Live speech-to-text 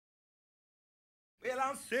Well,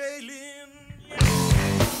 I'm sailing.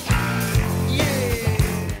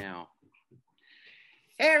 Now,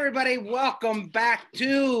 hey everybody, welcome back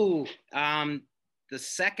to the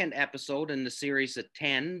second episode in the series of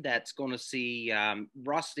 10 that's going to see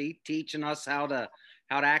Rusty teaching us how to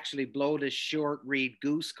actually blow this short Reed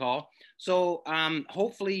Goose Call. So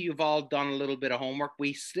hopefully you've all done a little bit of homework.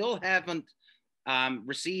 We still haven't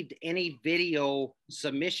received any video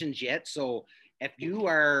submissions yet. So if you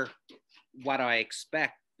are, what I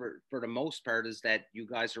expect for the most part is that you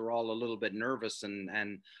guys are all a little bit nervous and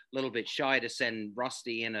a little bit shy to send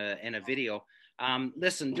Rusty in a video.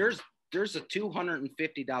 Listen, there's a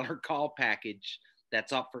 $250 call package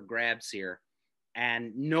that's up for grabs here,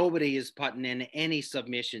 and nobody is putting in any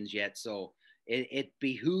submissions yet. So it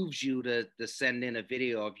behooves you to send in a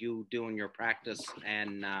video of you doing your practice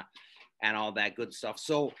and all that good stuff.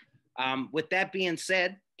 So with that being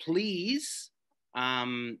said, please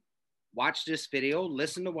watch this video,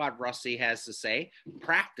 listen to what Rusty has to say,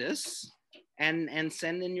 practice, and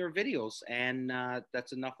send in your videos. And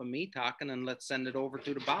that's enough of me talking, and let's send it over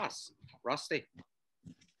to the boss. Rusty.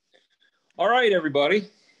 All right, everybody.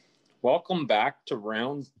 Welcome back to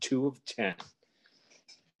round 2 of 10.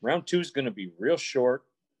 Round 2 is going to be real short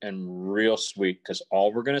and real sweet because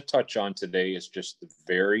all we're going to touch on today is just the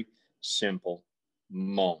very simple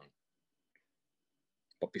moan.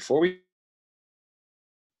 But before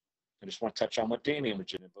I just want to touch on what Damien was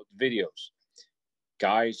saying about the videos.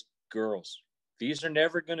 Guys, girls, these are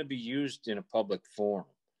never going to be used in a public forum.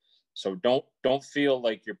 So don't feel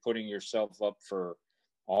like you're putting yourself up for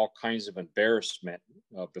all kinds of embarrassment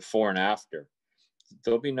before and after.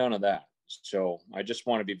 There'll be none of that. So I just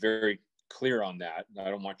want to be very clear on that. I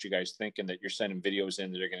don't want you guys thinking that you're sending videos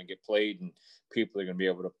in that are going to get played and people are going to be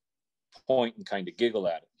able to point and kind of giggle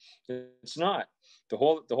at it. It's not. The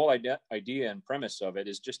whole idea and premise of it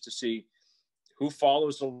is just to see who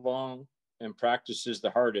follows along and practices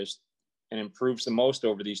the hardest and improves the most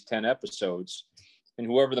over these 10 episodes. And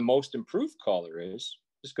whoever the most improved caller is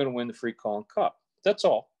going to win the free call and cup. That's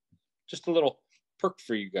all. Just a little perk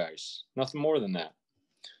for you guys. Nothing more than that.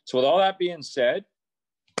 So with all that being said,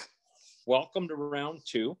 welcome to round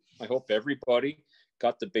 2. I hope everybody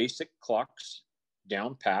got the basic clocks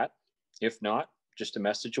down pat. If not, just a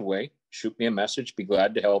message away. Shoot me a message. Be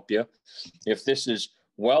glad to help you. If this is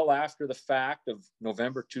well after the fact of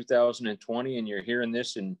November 2020 and you're hearing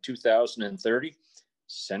this in 2030,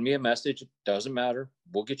 send me a message. It doesn't matter.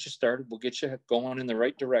 We'll get you started. We'll get you going in the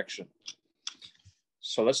right direction.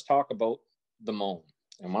 So let's talk about the moan.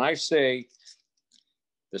 And when I say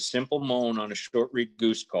the simple moan on a short Reed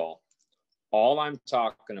Goose Call, all I'm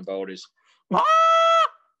talking about is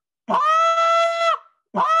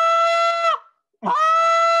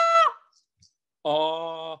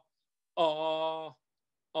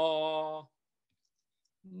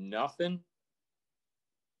nothing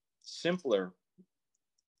simpler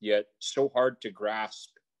yet so hard to grasp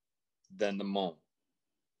than the moan.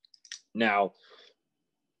 Now,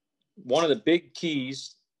 one of the big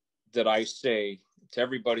keys that I say to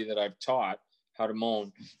everybody that I've taught how to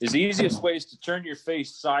moan is the easiest way is to turn your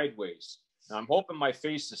face sideways. Now, I'm hoping my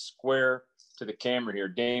face is square to the camera here.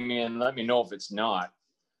 Damien, let me know if it's not.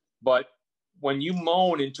 But when you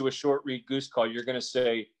moan into a short Reed Goose Call, you're going to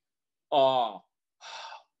say, oh.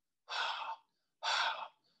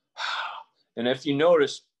 And if you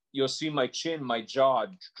notice, you'll see my chin, my jaw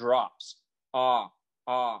drops. And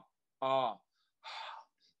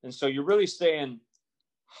so you're really saying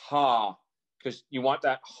ha, because you want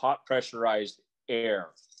that hot pressurized air.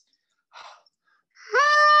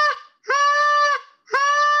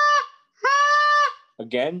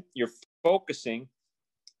 Again, you're focusing.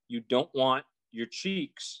 You don't want your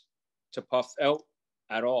cheeks to puff out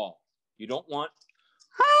at all. You don't want,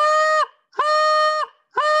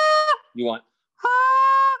 you want,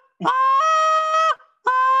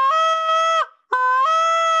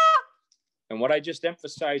 and what I just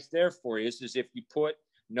emphasized there for you is if you put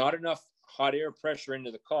not enough hot air pressure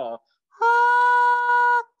into the call,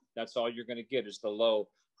 that's all you're going to get is the low.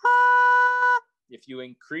 If you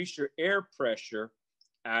increase your air pressure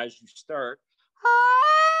as you start,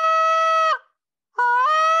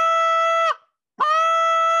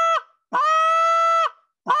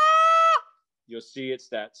 you'll see it's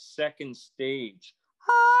that second stage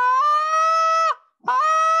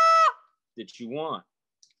that you want.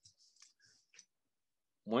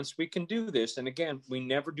 Once we can do this, and again, we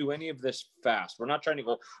never do any of this fast. We're not trying to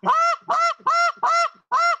go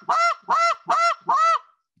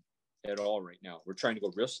at all right now. We're trying to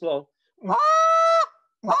go real slow.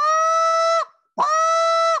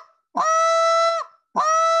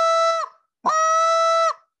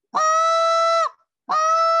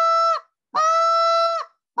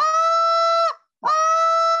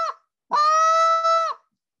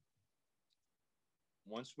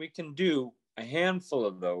 we can do a handful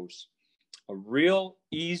of those, a real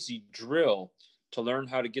easy drill to learn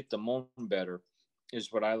how to get the moan better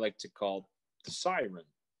is what I like to call the siren.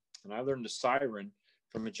 And I learned the siren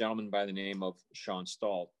from a gentleman by the name of Sean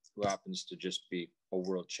Stahl, who happens to just be a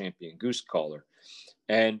world champion goose caller.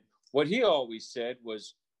 And what he always said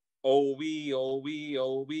was, oh, wee, oh, wee,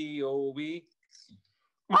 oh, wee, oh, wee.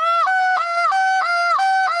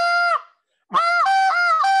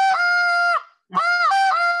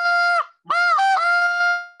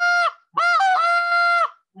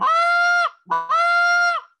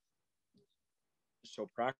 So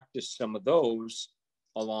practice some of those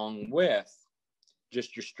along with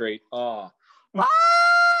just your straight ah.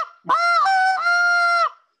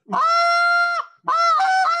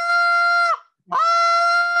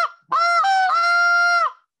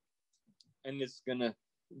 And it's going to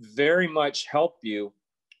very much help you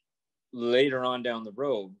later on down the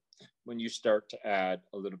road when you start to add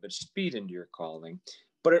a little bit of speed into your calling.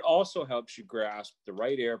 But it also helps you grasp the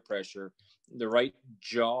right air pressure, the right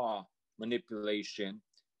jaw manipulation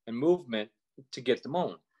and movement to get the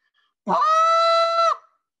moan.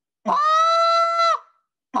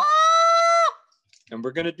 And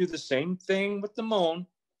we're going to do the same thing with the moan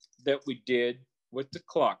that we did with the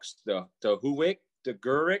clucks, the huick, the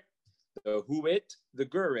gurrick, the huit, the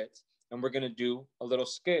gurrit, and we're going to do a little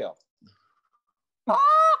scale.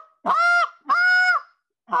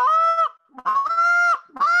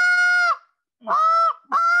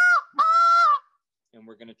 And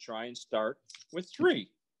we're going to try and start with 3.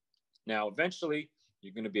 Now, eventually,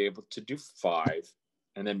 you're going to be able to do 5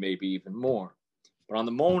 and then maybe even more. But on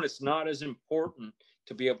the moan, it's not as important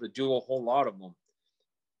to be able to do a whole lot of them.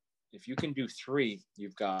 If you can do 3,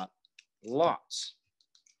 you've got lots.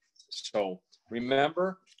 So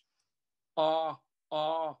remember, ah,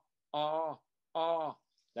 ah, ah, ah.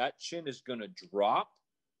 That chin is going to drop.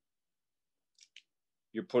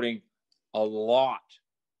 You're putting a lot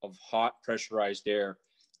of hot pressurized air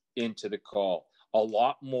into the call, a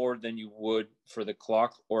lot more than you would for the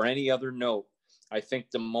cluck or any other note. I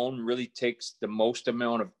think the moan really takes the most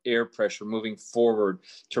amount of air pressure moving forward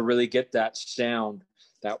to really get that sound,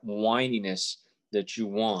 that whininess that you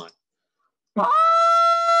want.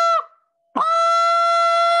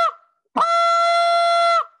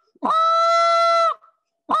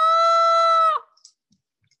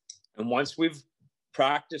 And once we've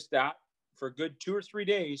practiced that for a good 2 or 3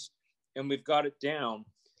 days and we've got it down,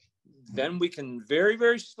 then we can very,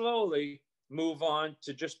 very slowly move on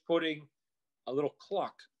to just putting a little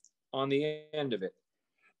cluck on the end of it.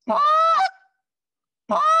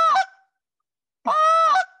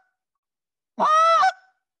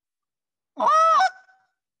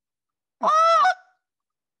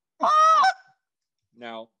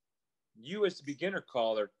 Now, you as the beginner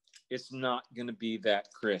caller, it's not going to be that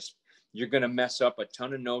crisp. You're going to mess up a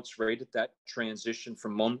ton of notes right at that transition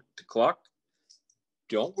from moan to cluck.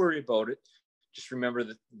 Don't worry about it. Just remember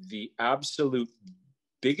that the absolute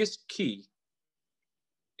biggest key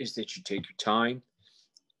is that you take your time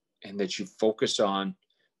and that you focus on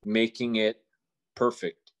making it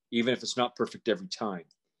perfect, even if it's not perfect every time.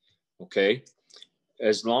 Okay?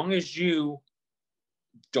 As long as you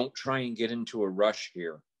don't try and get into a rush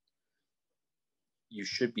here, you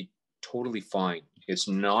should be totally fine. It's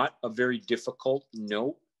not a very difficult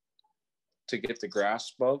note to get the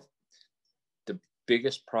grasp of. The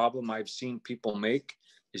biggest problem I've seen people make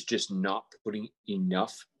is just not putting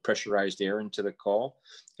enough pressurized air into the call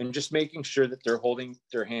and just making sure that they're holding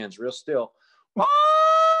their hands real still.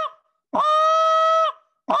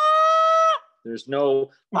 There's none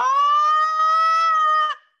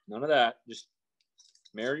of that. Just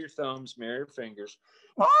marry your thumbs, marry your fingers.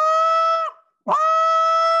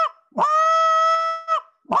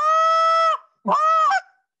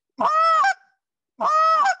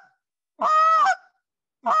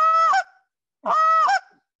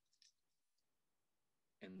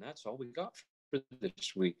 And that's all we got for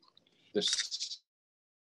this week. This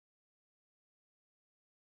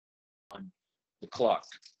on the clock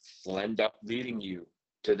will end up leading you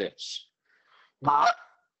to this.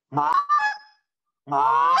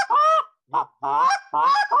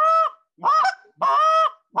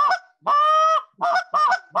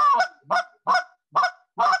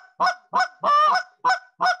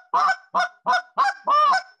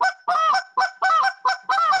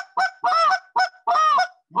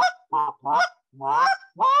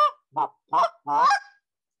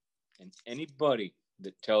 And anybody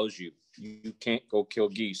that tells you you can't go kill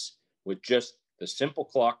geese with just the simple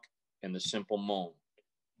cluck and the simple moan,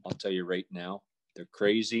 I'll tell you right now, they're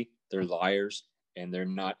crazy, they're liars, and they're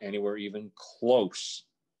not anywhere even close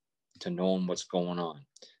to knowing what's going on.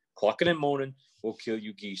 Clucking and moaning will kill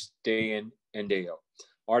you geese day in and day out.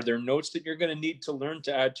 Are there notes that you're going to need to learn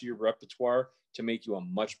to add to your repertoire to make you a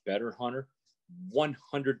much better hunter?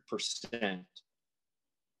 100%.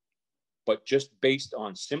 But just based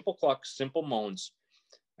on simple clucks, simple moans,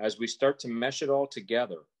 as we start to mesh it all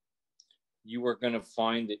together, you are going to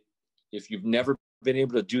find that if you've never been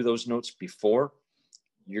able to do those notes before,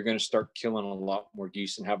 you're going to start killing a lot more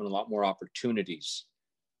geese and having a lot more opportunities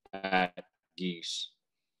at geese.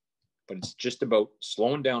 But it's just about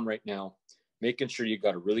slowing down right now, making sure you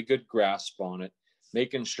got a really good grasp on it,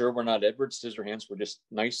 making sure we're not Edward Scissorhands. We're just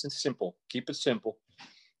nice and simple. Keep it simple.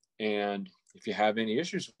 And if you have any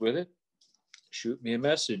issues with it, shoot me a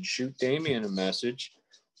message, shoot Damien a message.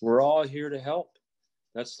 We're all here to help.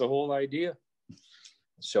 That's the whole idea.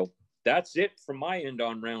 So that's it from my end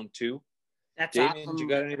on round 2. That's Damien, awesome. you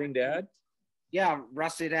got anything to add? Yeah,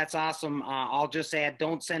 Rusty, that's awesome. I'll just add,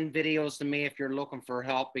 don't send videos to me if you're looking for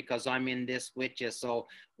help, because I'm in this with you. So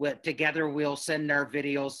together we'll send our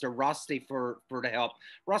videos to Rusty for the help.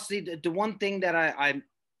 Rusty, the one thing that I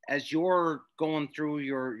as you're going through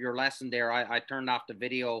your lesson there, I turned off the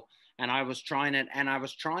video and I was trying it, and I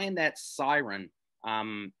was trying that siren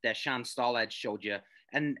that Sean Stahl had showed you.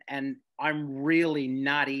 And I'm really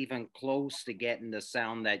not even close to getting the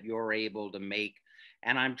sound that you're able to make.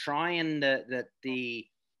 And I'm trying the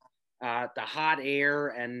hot air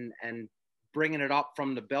and bringing it up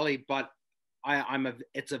from the belly, but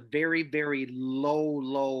it's a very, very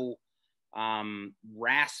low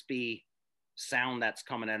raspy sound that's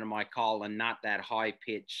coming out of my call, and not that high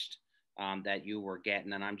pitched that you were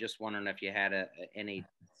getting. And I'm just wondering if you had any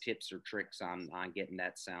tips or tricks on getting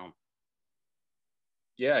that sound.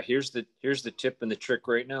 Yeah, here's the tip and the trick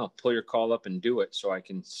right now. Pull your call up and do it so I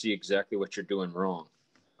can see exactly what you're doing wrong.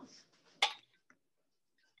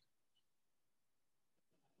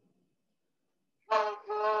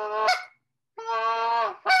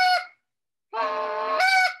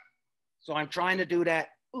 So I'm trying to do that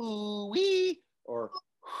ooh-wee or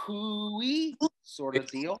hoo-wee sort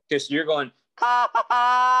of deal. Okay, so you're going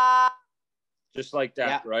just like that,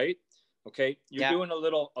 yeah. Right? Okay, you're doing a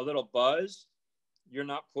little buzz. You're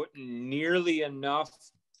not putting nearly enough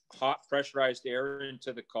hot pressurized air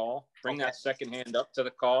into the call. Bring that second hand up to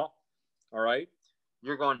the call. All right.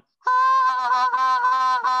 You're going.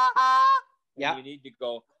 Yeah. You need to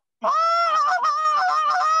go.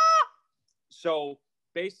 So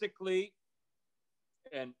basically,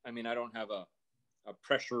 and I mean, I don't have a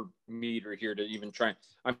pressure meter here to even try.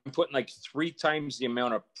 I'm putting like 3 times the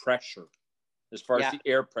amount of pressure as far as the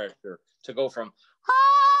air pressure to go from.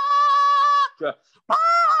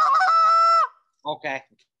 Okay,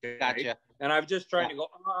 gotcha. And I'm just trying to go,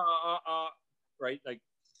 right? Like,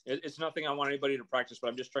 it's nothing I want anybody to practice, but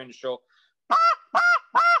I'm just trying to show.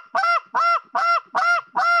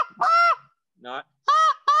 Not.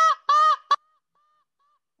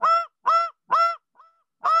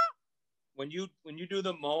 When you do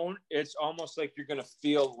the moan, it's almost like you're gonna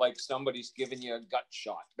feel like somebody's giving you a gut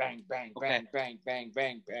shot. Bang, bang, bang, bang, bang,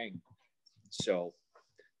 bang, bang. So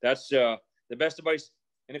that's the best advice.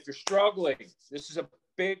 And if you're struggling, this is a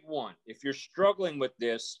big one. If you're struggling with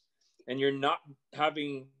this and you're not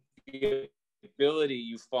having the ability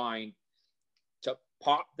you find to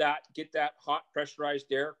pop that, get that hot pressurized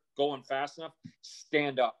air going fast enough,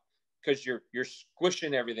 stand up, because you're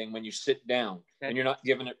squishing everything when you sit down and you're not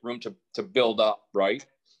giving it room to build up, right?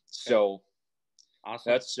 So awesome.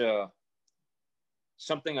 That's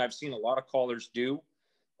something I've seen a lot of callers do.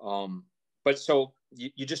 But so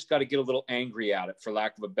you just got to get a little angry at it, for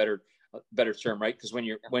lack of a better term, right? Because when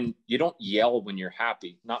you don't yell when you're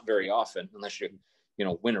happy, not very often, unless you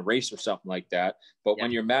win a race or something like that. But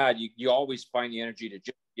when you're mad, you always find the energy to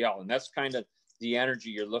just yell, and that's kind of the energy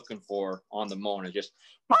you're looking for on the moan. And just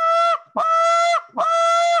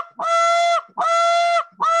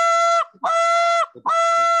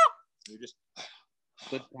you just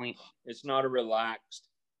good point. It's not a relaxed.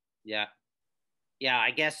 Yeah. Yeah,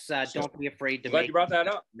 I guess don't be afraid to glad you brought that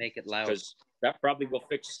up. Make it loud. Because that probably will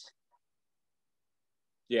fix.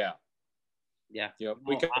 Yeah. Yeah. Yeah.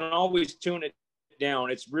 We can always tune it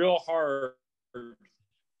down. It's real hard to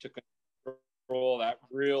control that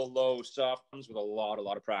real low soft ones with a lot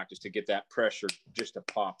of practice to get that pressure just to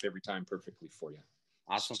pop every time perfectly for you.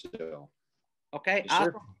 Awesome. So, okay. Yes,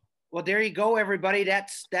 awesome. Well, there you go, everybody.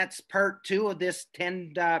 That's part 2 of this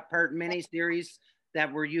 10-part mini series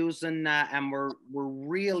that we're using, and we're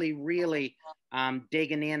really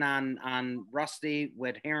digging in on Rusty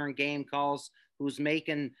with Heron Game Calls, who's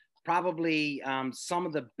making probably some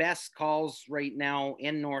of the best calls right now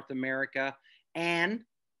in North America. And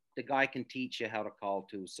the guy can teach you how to call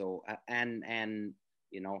too. So, and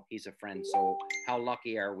you know, he's a friend. So how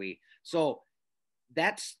lucky are we? So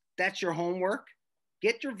that's your homework.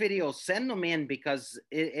 Get your videos, send them in, because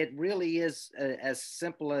it really is as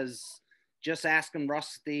simple as just asking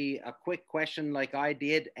Rusty a quick question like I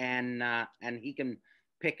did, and he can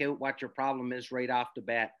pick out what your problem is right off the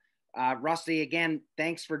bat. Rusty, again,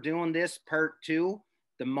 thanks for doing this part 2,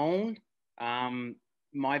 the Moan.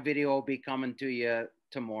 My video will be coming to you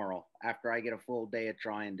tomorrow after I get a full day of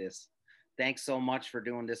trying this. Thanks so much for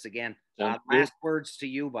doing this again. Last words to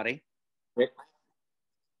you, buddy.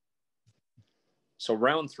 So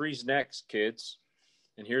round 3's next, kids.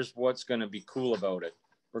 And here's what's going to be cool about it.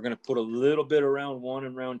 We're going to put a little bit of round 1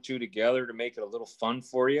 and round 2 together to make it a little fun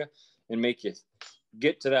for you and make you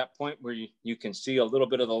get to that point where you can see a little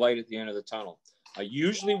bit of the light at the end of the tunnel. I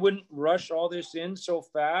usually wouldn't rush all this in so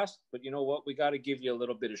fast, but you know what? We got to give you a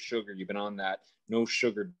little bit of sugar. You've been on that no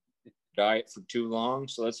sugar diet for too long.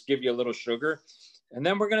 So let's give you a little sugar. And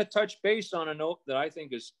then we're going to touch base on a note that I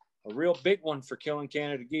think is a real big one for killing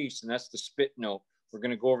Canada geese, and that's the spit note. We're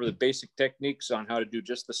going to go over the basic techniques on how to do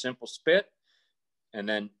just the simple spit. And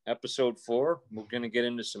then episode 4, we're going to get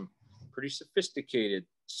into some pretty sophisticated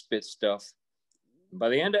spit stuff. And by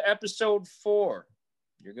the end of episode 4,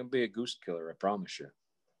 you're going to be a goose killer, I promise you.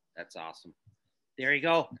 That's awesome. There you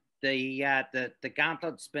go. The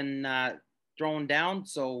gauntlet's been thrown down.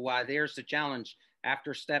 So there's the challenge.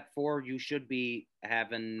 After step 4, you should be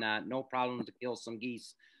having no problem to kill some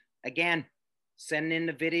geese. Again, send in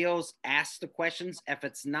the videos, ask the questions. If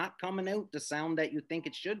it's not coming out the sound that you think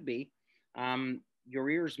it should be, your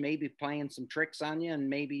ears may be playing some tricks on you, and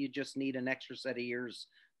maybe you just need an extra set of ears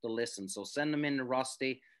to listen. So send them in to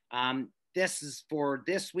Rusty. This is for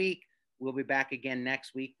this week. We'll be back again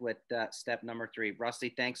next week with step number 3.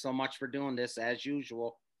 Rusty, thanks so much for doing this as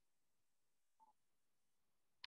usual.